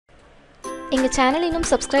எங்கள் சேனல் இன்னும்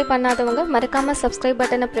சப்ஸ்கிரைப் பண்ணாதவங்க மறக்காமல் சப்ஸ்கிரைப்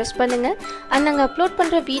பட்டனை ப்ரெஸ் பண்ணுங்கள். அண்ட் நாங்கள் அப்லோட்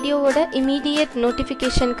பண்ணுற வீடியோவோட இமீடியட்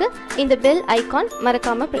நோட்டிஃபிகேஷனுக்கு இந்த பெல் ஐகான்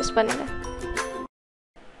மறக்காமல் ப்ரெஸ் பண்ணுங்கள்.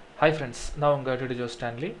 ஹாய் ஃப்ரெண்ட்ஸ், நான் உங்கள் டியூட்டர்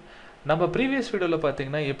ஸ்டான்லி. நம்ம ப்ரீவியஸ் வீடியோவில்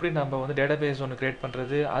பார்த்தீங்கன்னா எப்படி நம்ம வந்து டேட்டாபேஸ் ஒன்று க்ரியேட்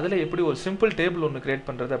பண்ணுறது, அதில் எப்படி ஒரு சிம்பிள் டேபிள் ஒன்று க்ரியேட்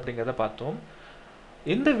பண்ணுறது அப்படிங்கிறத பார்த்தோம்.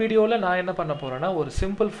 இந்த வீடியோவில் நான் என்ன பண்ண போகிறேன்னா ஒரு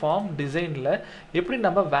சிம்பிள் ஃபார்ம் டிசைனில் எப்படி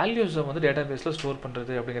நம்ம வேல்யூஸை வந்து டேட்டாபேஸில் ஸ்டோர்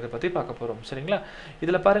பண்ணுறது அப்படிங்கிறத பற்றி பார்க்க போகிறோம். சரிங்களா?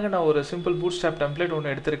 இதில் பாருங்கள், நான் ஒரு சிம்பிள் பூட்ஸ்ட்ராப் டெம்ப்ளேட்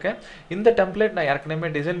ஒன்று எடுத்திருக்கேன். இந்த டெம்ப்ளேட் நான்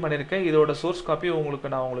ஏற்கனவே டிசைன் பண்ணியிருக்கேன். இதோட சோர்ஸ் காப்பி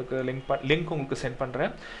நான் உங்களுக்கு லிங்க் உங்களுக்கு சென்ட்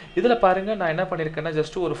பண்ணுறேன். இதில் பாருங்கள், நான் என்ன பண்ணியிருக்கேன்னா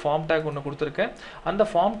ஜஸ்ட் ஒரு ஃபார்ம் டேக் ஒன்று கொடுத்துருக்கேன்.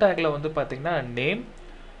 அந்த ஃபார்ம் டேக்கில் வந்து பார்த்திங்கன்னா name,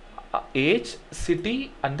 age, city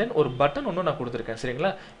and then ஒரு பட்டன் ஒன்று நான் கொடுத்துருக்கேன்.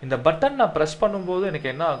 சரிங்களா? இந்த பட்டன் நான் ப்ரெஸ் பண்ணும்போது எனக்கு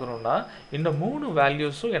என்ன ஆகணும்னா இந்த 3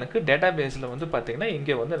 வேல்யூஸும் எனக்கு டேட்டா பேஸில் வந்து பார்த்திங்கன்னா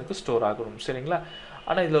இங்கே வந்து எனக்கு ஸ்டோர் ஆகணும். சரிங்களா?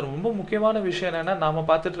 ஆனால் இதில் ரொம்ப முக்கியமான விஷயம் என்னென்னா, நாம்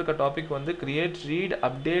பார்த்துட்டு இருக்க டாபிக் வந்து கிரியேட், ரீட்,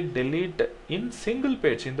 அப்டேட், டெலீட் இன் சிங்கிள்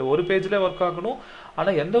பேஜ். இந்த ஒரு பேஜில் ஒர்க் ஆகணும்.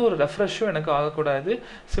 ஆனால் எந்த ஒரு ரெஃப்ரெஷும் எனக்கு ஆகக்கூடாது.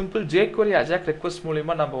 சிம்பிள் jQuery AJAX ரெக்வஸ்ட்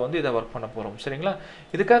மூலிமா நம்ம வந்து இதை ஒர்க் பண்ண போகிறோம். சரிங்களா?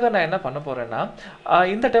 இதுக்காக நான் என்ன பண்ண போகிறேன்னா,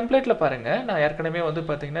 இந்த டெம்ப்ளேட்டில் பாருங்கள், நான் ஏற்கனவே வந்து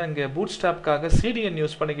பார்த்திங்கன்னா இங்கே பூட்ஸ்ட்ராப்காக CDN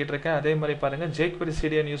யூஸ் பண்ணிக்கிட்டு இருக்கேன். அதே மாதிரி பாருங்கள், jQuery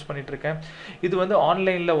CDN யூஸ் பண்ணிகிட்டு இருக்கேன். இது வந்து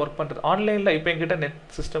ஆன்லைனில் ஒர்க் பண்ணுறது. ஆன்லைனில் இப்போ என்கிட்ட நெட்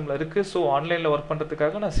சிஸ்டமில் இருக்குது. ஸோ ஆன்லைனில் ஒர்க்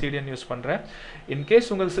பண்ணுறதுக்காக நான் CDN யூஸ் பண்ணுறேன். இன்கேஸ்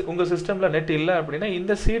உங்கள் சிஸ்டமில் நெட் இல்லை அப்படின்னா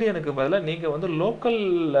இந்த CDNக்கு பதிலாக நீங்கள் வந்து லோக்கல்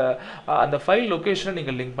அந்த ஃபைல் லொக்கேஷனை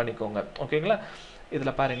நீங்கள் லிங்க் பண்ணிக்கோங்க. ஓகேங்களா?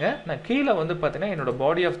 இதில் பாருங்கள், நான் கீழே வந்து பார்த்தீங்கன்னா என்னோட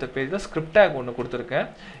பாடி ஆஃப் த பேஜில் ஸ்கிரிப்ட் டேக் ஒன்று கொடுத்துருக்கேன்.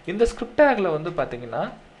 இந்த ஸ்கிரிப்ட் டேக்கில் வந்து பார்த்தீங்கன்னா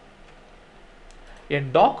என்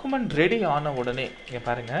டாக்குமெண்ட் ரெடி ஆன உடனே இங்கே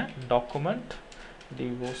பாருங்கள், டாக்குமெண்ட்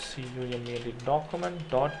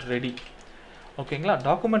டாக்குமெண்ட்.ரெடி. ஓகேங்களா?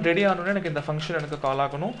 டாக்குமெண்ட் ரெடி ஆனோடனே எனக்கு இந்த ஃபங்க்ஷன் எனக்கு கால்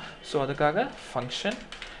ஆகணும். ஸோ அதுக்காக ஃபங்க்ஷன்.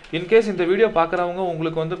 இன்கேஸ் இந்த வீடியோ பார்க்குறவங்க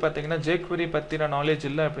உங்களுக்கு வந்து பார்த்தீங்கன்னா jQuery பற்றின நாலேஜ்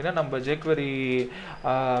இல்லை அப்படின்னா நம்ம jQuery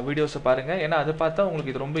வீடியோஸை பாருங்கள். ஏன்னா அதை பார்த்தா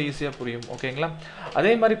உங்களுக்கு இது ரொம்ப ஈஸியாக புரியும். ஓகேங்களா?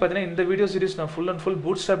 அதே மாதிரி பார்த்தீங்கன்னா இந்த வீடியோ சீரிஸ் நான் ஃபுல் அண்ட் ஃபுல்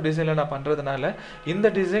பூட்ஸ்ட்ராப் டிசைனில் நான் பண்ணுறதுனால இந்த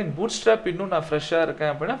டிசைன் பூட்ஸ்ட்ராப் இன்னும் நான் ஃப்ரெஷ்ஷாக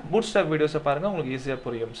இருக்கேன் அப்படின்னா பூட்ஸ்ட்ராப் வீடியோஸை பாருங்கள், உங்களுக்கு ஈஸியாக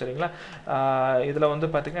புரியும். சரிங்களா? இதில் வந்து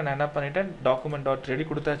பார்த்தீங்கன்னா நான் என்ன பண்ணிட்டேன், டாக்குமெண்ட்.ரெடி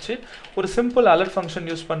கொடுத்தாச்சு. ஒரு சிம்பிள் அலர்ட்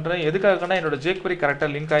ஃபங்க்ஷன் யூஸ் பண்ணுறேன். எதுக்காகனா என்னோட jQuery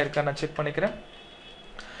கரெக்டாக லிங்க் ஆகிருக்கா நான் செக் பண்ணிக்கிறேன்.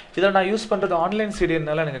 இதில் நான் யூஸ் பண்ணுறது ஆன்லைன்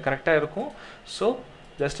CDNனால எனக்கு கரெக்டாக இருக்கும். ஸோ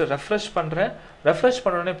ஜஸ்ட் ரெஃப்ரெஷ் பண்ணுறேன். ரெஃப்ரெஷ்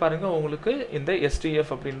பண்ணோடனே பாருங்கள், உங்களுக்கு இந்த STF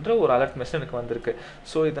அப்படின்ற ஒரு அலர்ட் மெசேஜ் எனக்கு வந்திருக்கு.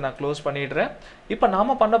 ஸோ இதை நான் க்ளோஸ் பண்ணிடுறேன். இப்போ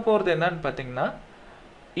நாம் பண்ண போகிறது என்னன்னு பார்த்தீங்கன்னா,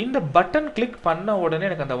 இந்த பட்டன் கிளிக் பண்ண உடனே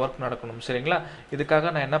எனக்கு அந்த ஒர்க் நடக்கணும். சரிங்களா?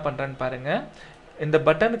 இதுக்காக நான் என்ன பண்ணுறேன்னு பாருங்கள், இந்த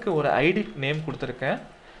பட்டனுக்கு ஒரு ஐடி நேம் கொடுத்துருக்கேன்.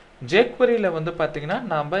 jQueryல வந்து பார்த்தீங்கன்னா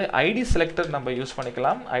நம்ம ஐடி செலக்டர் நம்ம யூஸ்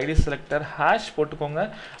பண்ணிக்கலாம். ஐடி செலக்டர் ஹேஷ் போட்டுக்கோங்க.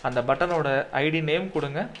 அந்த பட்டனோட ஐடி நேம்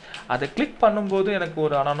கொடுங்க. அதை கிளிக் பண்ணும்போது எனக்கு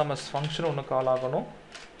ஒரு அனானமஸ் ஃபங்க்ஷன் ஒன்று கால் ஆகணும்.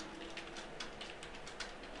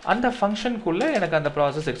 அந்த ஃபங்க்ஷனுக்குள்ளே எனக்கு அந்த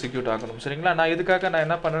ப்ராசஸ் எக்ஸிக்யூட் ஆகணும். சரிங்களா? நான் இதுக்காக நான்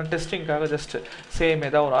என்ன பண்ணுறேன், டெஸ்டிங்காக ஜஸ்ட் சேம்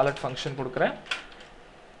ஏதாவது ஒரு அலர்ட் ஃபங்க்ஷன் கொடுக்குறேன்.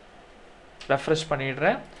 ரெஃப்ரெஷ்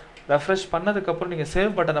பண்ணிடுறேன். ரெஃப்ரெஷ் பண்ணதுக்கப்புறம் நீங்கள்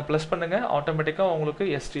சேவ் பட்டனை ப்ளஸ் பண்ணுங்கள். ஆட்டோமேட்டிக்காக உங்களுக்கு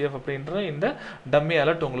STF அப்படின்ற இந்த டம்மி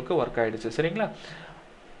அலர்ட் உங்களுக்கு ஒர்க் ஆகிடுச்சு. சரிங்களா?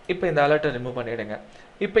 இப்போ இந்த அலர்ட்டை ரிமூவ் பண்ணிவிடுங்க.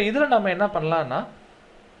 இப்போ இதில் நம்ம என்ன பண்ணலான்னா,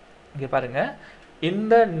 இங்கே பாருங்கள்,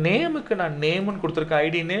 இந்த நேமுக்கு நான் நேம்னு கொடுத்துருக்கேன்,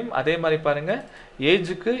 ஐடி நேம். அதே மாதிரி பாருங்கள்,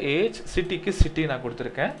 ஏஜுக்கு ஏஜ், சிட்டிக்கு சிட்டி நான்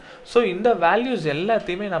கொடுத்துருக்கேன். ஸோ இந்த வேல்யூஸ்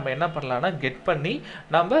எல்லாத்தையுமே நம்ம என்ன பண்ணலாம்னா கெட் பண்ணி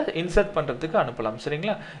நம்ம இன்சர்ட் பண்ணுறதுக்கு அனுப்பலாம்.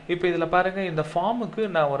 சரிங்களா? இப்போ இதில் பாருங்கள், இந்த ஃபார்முக்கு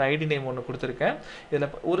நான் ஒரு ஐடி நேம் ஒன்று கொடுத்துருக்கேன். இதில்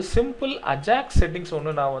ஒரு சிம்பிள் AJAX செட்டிங்ஸ்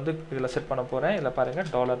ஒன்று நான் வந்து இதில் செட் பண்ண போகிறேன். இதில் பாருங்கள்,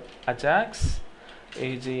 $AJAX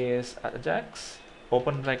AJAX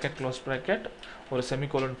open bracket close bracket ஒரு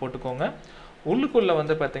செமிகோலன் போட்டுக்கோங்க. உள்ளுக்குள்ளே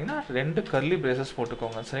வந்து பார்த்தீங்கன்னா 2 கர்லி பிரேசஸ்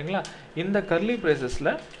போட்டுக்கோங்க. சரிங்களா? இந்த கர்லி பிரேசஸில்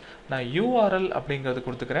நான் URL அப்படிங்கிறது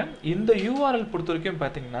கொடுத்துக்கிறேன். இந்த URL பொறுத்த வரைக்கும்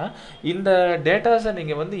பார்த்தீங்கன்னா இந்த டேட்டாஸை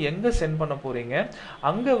நீங்கள் வந்து எங்கே சென்ட் பண்ண போகிறீங்க,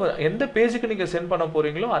 அங்கே எந்த பேஜுக்கு நீங்கள் சென்ட் பண்ண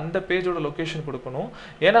போகிறீங்களோ அந்த பேஜோட லொக்கேஷன் கொடுக்கணும்.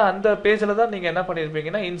 ஏன்னா அந்த பேஜில் தான் நீங்கள் என்ன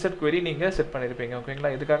பண்ணியிருப்பீங்கன்னா இன்சர்ட் query நீங்கள் செட் பண்ணியிருப்பீங்க.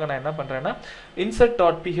 ஓகேங்களா? இதுக்காக நான் என்ன பண்ணுறேன்னா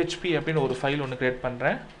insert.php அப்படின்னு ஒரு ஃபைல் ஒன்று க்ரியேட்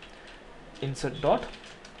பண்ணுறேன். insert.php.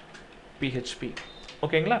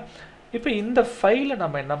 ஓகேங்களா? இப்போ இந்த ஃபைலை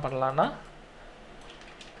நம்ம என்ன பண்ணலான்னா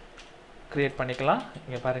க்ரியேட் பண்ணிக்கலாம்.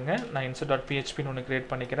 இங்கே பாருங்கள், நான் insert.phpன்னு ஒன்று க்ரியேட்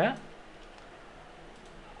பண்ணிக்கிறேன்.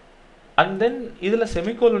 அண்ட் தென் இதில்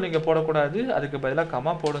செமிகோலன் நீங்கள் போடக்கூடாது, அதுக்கு பதிலாக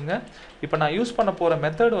கமா போடுங்க. இப்போ நான் யூஸ் பண்ண போகிற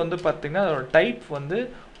மெத்தட் வந்து பார்த்திங்கன்னா அதோட டைப் வந்து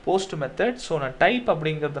போஸ்ட் மெத்தட். ஸோ நான் டைப்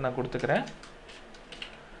அப்படிங்கிறத நான் கொடுத்துக்கிறேன்.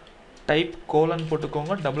 டைப் கோலன்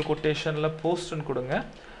போட்டுக்கோங்க, டபுள் கொட்டேஷனில் போஸ்ட்னு கொடுங்க.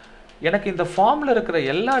 எனக்கு இந்த ஃபார்மில் இருக்கிற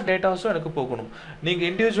எல்லா டேட்டாஸும் எனக்கு போகணும். நீங்கள்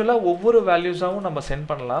இண்டிவிஜுவலாக ஒவ்வொரு வேல்யூஸாகவும் நம்ம சென்ட்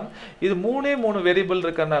பண்ணலாம். இது 3 வேரியபிள்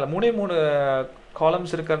இருக்கிறனால 3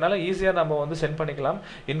 காலம்ஸ் இருக்கிறதுனால ஈஸியாக நம்ம வந்து சென்ட் பண்ணிக்கலாம்.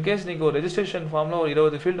 இன்கேஸ் நீங்கள் ஒரு ரெஜிஸ்ட்ரேஷன் ஃபார்மில் ஒரு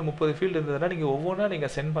 20 ஃபீல்டு 30 ஃபீல்டு இருந்ததுன்னா நீங்கள் ஒவ்வொன்றா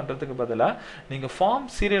நீங்கள் சென்ட் பண்ணுறதுக்கு பதிலாக நீங்கள் ஃபார்ம்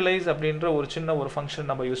சீரியலைஸ் அப்படின்ற ஒரு சின்ன ஒரு ஃபங்க்ஷன்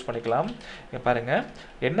நம்ம யூஸ் பண்ணிக்கலாம். இங்கே பாருங்கள்,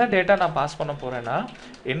 என்ன டேட்டா நான் பாஸ் பண்ண போகிறேன்னா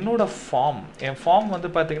என்னோட ஃபார்ம், என் ஃபார்ம்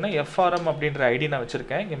வந்து பார்த்தீங்கன்னா எஃப்ஆர்எம் அப்படின்ற ஐடி நான்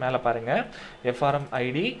வச்சுருக்கேன். இங்கே மேலே பாருங்கள், எஃப்ஆர்எம்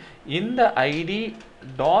ஐடி, இந்த ஐடி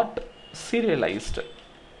டாட் சீரியலைஸ்டு.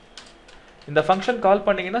 இந்த ஃபங்க்ஷன் கால்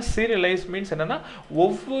பண்ணிங்கன்னா சீரியலைஸ் மீன்ஸ் என்னென்னா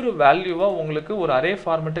ஒவ்வொரு வேல்யூவாக உங்களுக்கு ஒரு அரே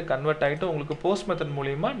ஃபார்மெட்டு கன்வெர்ட் ஆகிட்டு உங்களுக்கு போஸ்ட் மெத்தட்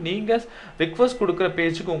மூலிமா நீங்கள் ரிக்வஸ்ட் கொடுக்குற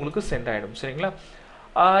பேஜுக்கு உங்களுக்கு சென்ட் ஆகிடும். சரிங்களா?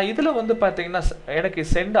 இதில் வந்து பார்த்தீங்கன்னா எனக்கு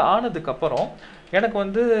சென்ட் ஆனதுக்கப்புறம் எனக்கு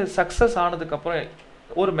வந்து சக்ஸஸ் ஆனதுக்கப்புறம்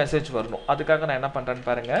ஒரு மெசேஜ் வரணும். அதுக்காக நான் என்ன பண்ணுறேன்னு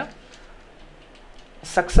பாருங்கள்,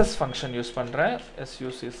 சக்ஸஸ் ஃபங்க்ஷன் யூஸ் பண்ணுறேன்.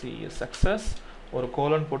 SUCC சக்ஸஸ், ஒரு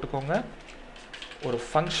கோலன் போட்டுக்கோங்க, ஒரு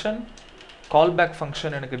ஃபங்க்ஷன் கால்பேக்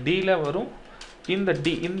ஃபங்க்ஷன் எனக்கு டியில் வரும்.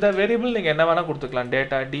 இந்த வேரியபிள் நீங்கள் என்ன வேணால் கொடுத்துக்கலாம்,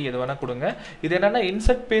 டேட்டா டி எது வேணால் கொடுங்க. இது என்னென்னா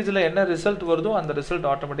இன்சர்ட் பேஜில் என்ன ரிசல்ட் வருதோ அந்த ரிசல்ட்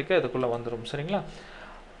ஆட்டோமேட்டிக்காக இதுக்குள்ளே வந்துடும். சரிங்களா?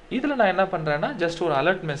 இதில் நான் என்ன பண்ணுறேன்னா ஜஸ்ட் ஒரு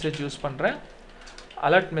அலர்ட் மெசேஜ் யூஸ் பண்ணுறேன்.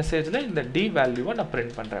 அலர்ட் மெசேஜில் இந்த டி வேல்யூவை நான்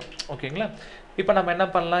பிரிண்ட் பண்ணுறேன். ஓகேங்களா? இப்போ நம்ம என்ன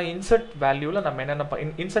பண்ணலாம், இன்சர்ட் வேல்யூவில் நம்ம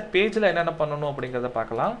இன்சர்ட் பேஜில் என்னென்ன பண்ணணும் அப்படிங்கிறத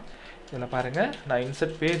பார்க்கலாம். இதில் பாருங்கள், நான்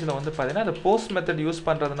இன்சர்ட் பேஜில் வந்து பார்த்தீங்கன்னா அந்த போஸ்ட் மெத்தட் யூஸ்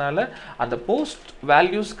பண்ணுறதுனால அந்த போஸ்ட்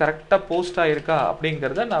வேல்யூஸ் கரெக்டாக போஸ்ட் ஆகிருக்கா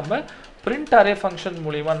அப்படிங்கிறத நம்ம பிரிண்ட் அரே ஃபங்க்ஷன்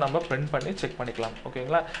மூலிமா நம்ம பிரிண்ட் பண்ணி செக் பண்ணிக்கலாம்.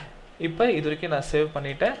 ஓகேங்களா? இப்போ இது வரைக்கும் நான் சேவ்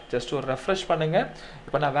பண்ணிவிட்டேன். ஜஸ்ட் ஒரு ரெஃப்ரெஷ் பண்ணுங்கள்.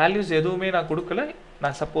 இப்போ நான் வேல்யூஸ் எதுவுமே நான் கொடுக்கல.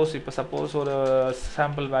 நான் சப்போஸ் ஒரு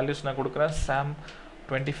சாம்பிள் வேல்யூஸ் நான் கொடுக்குறேன். சாம்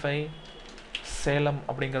 25 சேலம்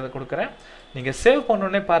அப்படிங்கிறத கொடுக்குறேன். நீங்கள் சேவ்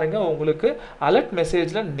பண்ணோடனே பாருங்கள், உங்களுக்கு அலர்ட்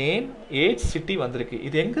மெசேஜில் நேம், ஏஜ், சிட்டி வந்திருக்கு.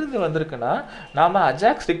 இது எங்கேருந்து வந்திருக்குன்னா நாம்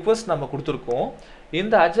அஜாக்ஸ் ரிக்வஸ்ட் நம்ம கொடுத்துருக்கோம்.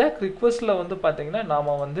 இந்த அஜாக்ஸ் ரிக்வஸ்ட்டில் வந்து பார்த்தீங்கன்னா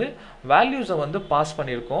நாம் வந்து வேல்யூஸை வந்து பாஸ்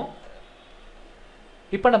பண்ணியிருக்கோம்.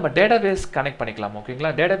 இப்போ நம்ம டேட்டாபேஸ் கனெக்ட் பண்ணிக்கலாம்.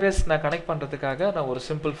 ஓகேங்களா? டேட்டாபேஸ் நான் கனெக்ட் பண்ணுறதுக்காக நான் ஒரு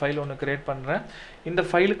சிம்பிள் ஃபைல் ஒன்று க்ரியேட் பண்ணுறேன். இந்த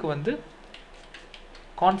ஃபைலுக்கு வந்து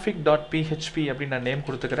config.php அப்படின்னு நான் நேம்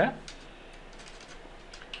கொடுத்துக்கிறேன்.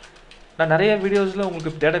 நான் நிறைய வீடியோஸில்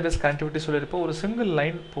உங்களுக்கு டேட்டாபேஸ் கனெக்டிவிட்டி சொல்லியிருப்போம். ஒரு சிங்கிள்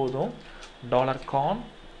லைன் போதும். $con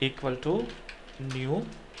 = new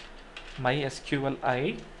MySQL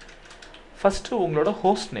ஃபஸ்ட்டு உங்களோட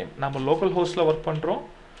ஹோஸ்ட் நேம், நம்ம லோக்கல் ஹோஸ்ட்டில் ஒர்க் பண்ணுறோம்.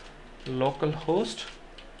 லோக்கல் ஹோஸ்ட்,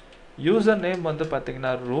 யூசர் நேம் வந்து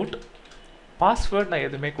பார்த்தீங்கன்னா ரூட், பாஸ்வேர்ட் நான்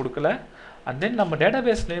எதுவுமே கொடுக்கல. அண்ட் தென் நம்ம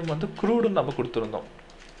டேட்டாபேஸ் நேம் வந்து CRUDன்னு நம்ம கொடுத்துருந்தோம்.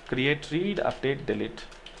 Create, read, update, delete.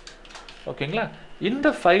 ஓகேங்களா? இந்த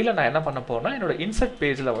ஃபைலை நான் என்ன பண்ண போகிறேன்னா என்னோட இன்சர்ட்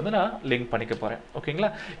பேஜில் வந்து நான் லிங்க் பண்ணிக்க போகிறேன். ஓகேங்களா?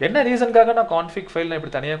 என்ன ரீசனுக்காக நான் கான்ஃபிக் ஃபைல் நான்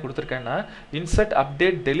இப்படி தனியாக கொடுத்துருக்கேன்னா இன்சர்ட்,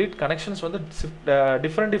 அப்டேட், டெலிட் கனெக்ஷன்ஸ் வந்து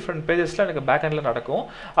டிஃப்ரெண்ட் பேஜஸில் எனக்கு பேக் எண்டில் நடக்கும்.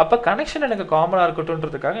 அப்போ கனெக்ஷன் எனக்கு காமனாக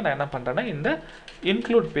இருக்கட்டும்ன்றதுக்காக நான் என்ன பண்ணுறேன்னா இந்த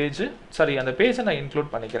இன்க்ளூட் பேஜ், அந்த பேஜை நான்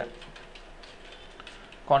இன்க்ளூட் பண்ணிக்கிறேன்.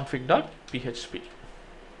 config.php.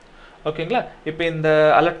 ஓகேங்களா? இப்போ இந்த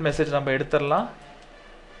அலர்ட் மெசேஜ் நம்ம எடுத்துடலாம்.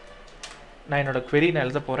 நான் என்னோட query நான்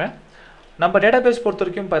எழுத போகிறேன். நம்ம டேட்டாபேஸ் பொறுத்த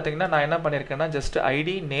வரைக்கும் பார்த்தீங்கன்னா நான் என்ன பண்ணியிருக்கேன்னா just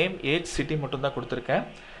ID, name, age, city மட்டும்தான் கொடுத்துருக்கேன்.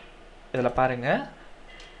 இதில் பாருங்கள்,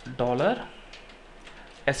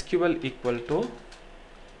 $SQL =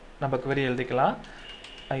 நம்ம query எழுதிக்கலாம்.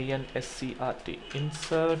 INSCRT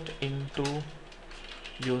insert into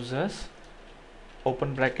users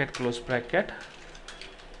open bracket close bracket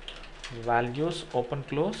values open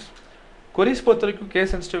close. queries பொறுத்த வரைக்கும்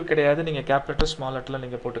கேஸ் சென்சிட்டிவ் கிடையாது. நீங்கள் கேபிட்டல் ஸ்மால் லெட்டரில்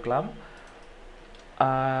நீங்கள் போட்டுக்கலாம்.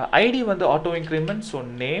 ஐடி வந்து auto increment. So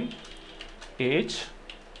name, age,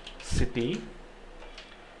 city.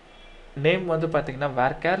 Name வந்து பார்த்தீங்கன்னா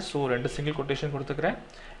வேர்கேர், ஸோ 2 சிங்கிள் கொட்டேஷன் கொடுத்துக்கிறேன்.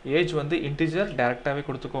 ஏஜ் வந்து இன்டிஜர், டேரெக்டாகவே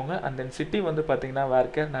கொடுத்துக்கோங்க. அண்ட் தென் சிட்டி வந்து பார்த்தீங்கன்னா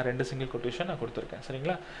வேர்கேர், நான் 2 சிங்கிள் கொட்டேஷன் நான் கொடுத்துருக்கேன்.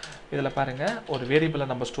 சரிங்களா? இதில் பாருங்கள், ஒரு வேரியபிளை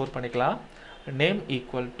நம்ம ஸ்டோர் பண்ணிக்கலாம். Name =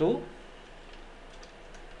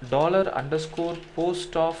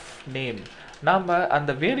 $_post of name. நாம்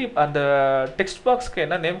அந்த அந்த டெக்ஸ்ட் பாக்ஸ்க்கு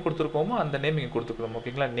என்ன நேம் கொடுத்துருக்கோமோ அந்த நேம் இங்கே கொடுத்துக்கிறோம்.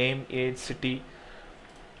 ஓகேங்களா? நேம், ஏஜ்,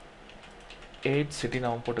 சிட்டி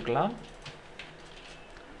நாம் போட்டுக்கலாம்.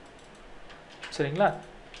 சரிங்களா?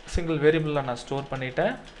 சிங்கிள் வேரியபிளில் நான் ஸ்டோர்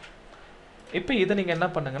பண்ணிட்டேன். இப்போ இதை நீங்கள் என்ன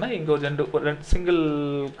பண்ணுங்கன்னா இங்கே ஒரு ரெண்டு சிங்கிள்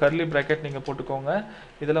கர்லி ப்ராக்கெட் நீங்கள் போட்டுக்கோங்க.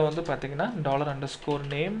 இதில் வந்து பார்த்தீங்கன்னா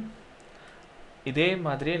 $_name. இதே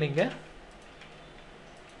மாதிரியே நீங்கள்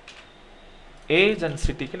ஏஜ் அண்ட்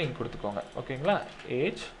சிட்டிக்கு நீங்கள் கொடுத்துக்கோங்க. ஓகேங்களா?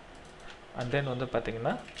 ஏஜ் அண்ட் தென் வந்து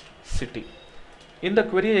பார்த்தீங்கன்னா சிட்டி. இந்த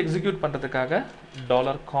query எக்ஸிக்யூட் பண்ணுறதுக்காக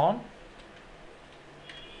 $con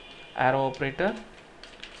arrow operator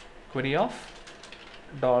query of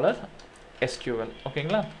 $SQL.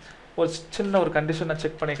 ஓகேங்களா? ஒரு சின்ன ஒரு கண்டிஷன் நான்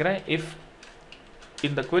செக் பண்ணிக்கிறேன். இஃப்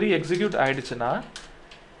இந்த query எக்ஸிக்யூட் ஆகிடுச்சுன்னா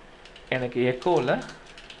எனக்கு எக்கோவில்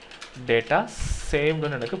டேட்டா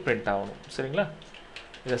சேவ்டுன்னு எனக்கு பிரிண்ட் ஆகணும். சரிங்களா?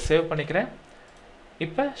 இதை சேவ் பண்ணிக்கிறேன்.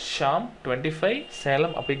 இப்போ ஷாம் 25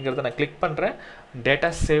 சேலம் அப்படிங்கிறத நான் கிளிக் பண்ணுறேன். டேட்டா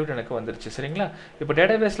சேவ்டு எனக்கு வந்துருச்சு. சரிங்களா? இப்போ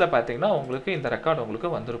டேட்டாபேஸில் பார்த்தீங்கன்னா உங்களுக்கு இந்த ரெக்கார்டு உங்களுக்கு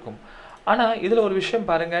வந்திருக்கும். ஆனால் இதில் ஒரு விஷயம்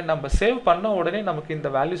பாருங்கள், நம்ம சேவ் பண்ண உடனே நமக்கு இந்த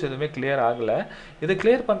வேல்யூஸ் எதுவுமே கிளியர் ஆகலை. இதை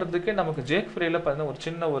கிளியர் பண்ணுறதுக்கு நமக்கு jQueryயில் பார்த்தீங்கன்னா ஒரு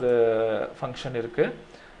சின்ன ஒரு ஃபங்க்ஷன் இருக்குது.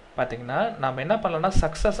 பார்த்தீங்கன்னா நம்ம என்ன பண்ணலாம்னா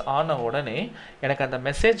சக்ஸஸ் ஆன உடனே எனக்கு அந்த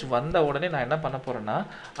மெசேஜ் வந்த உடனே நான் என்ன பண்ண போகிறேன்னா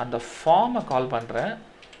அந்த ஃபார்மை கால் பண்ணுறேன்.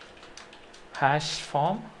 Hash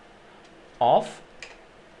form of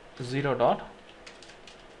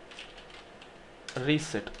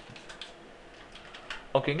 0.reset.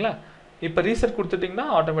 ஓகேங்களா? இப்போ ரீசெட் கொடுத்துட்டிங்கன்னா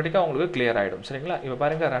ஆட்டோமேட்டிக்காக உங்களுக்கு கிளியர் ஆகிடும். சரிங்களா? இப்போ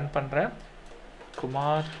பாருங்கள், ரன் பண்ணுறேன்.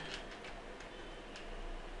 குமார்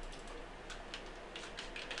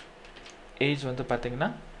ஏஜ் வந்து பார்த்தீங்கன்னா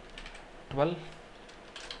 12,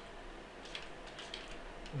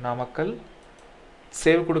 நாமக்கல்.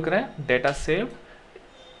 சேவ் கொடுக்குறேன். Data save.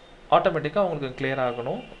 ஆட்டோமேட்டிக்காக உங்களுக்கு கிளியர்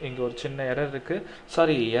ஆகணும். இங்கே ஒரு சின்ன எரர் இருக்குது.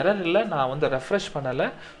 சாரி, எரர் இல்லை, நான் வந்து ரெஃப்ரெஷ் பண்ணலை.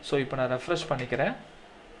 ஸோ இப்போ நான் ரெஃப்ரெஷ் பண்ணிக்கிறேன்.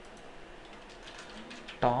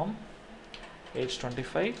 Tom age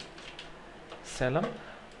 25 Salem.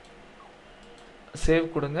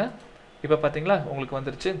 சேவ் கொடுங்க. இப்போ பார்த்தீங்களா உங்களுக்கு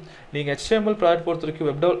வந்துருச்சு. நீங்கள் HTML ப்ராஜெக்ட் பொறுத்த வரைக்கும்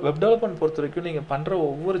வெப் டெவலப்மெண்ட் பொறுத்த வரைக்கும் நீங்கள் பண்ணுற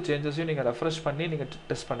ஒவ்வொரு சேஞ்சஸையும் நீங்கள் ரெஃப்ரெஷ் பண்ணி நீங்கள்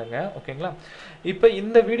டெஸ்ட் பண்ணுங்கள். ஓகேங்களா? இப்போ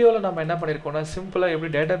இந்த வீடியோவில் நம்ம என்ன பண்ணியிருக்கோம்னா சிம்பிளாக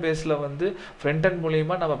எப்படி டேட்டா பேஸில் வந்து ஃப்ரண்ட் அண்ட்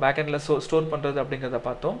மூலியமாக நம்ம பேக் எண்டில் ஸ்டோர் பண்ணுறது அப்படிங்கிறத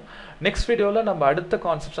பார்த்தோம். நெக்ஸ்ட் வீடியோவில் நம்ம அடுத்த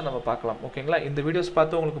கான்செப்ட்ஸை நம்ம பார்க்கலாம். ஓகேங்களா? இந்த வீடியோஸ்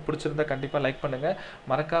பார்த்து உங்களுக்கு பிடிச்சிருந்தா கண்டிப்பாக லைக் பண்ணுங்கள்.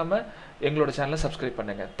 மறக்காமல் எங்களோட சேனலை சப்ஸ்கிரைப்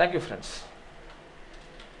பண்ணுங்கள். Thank you friends.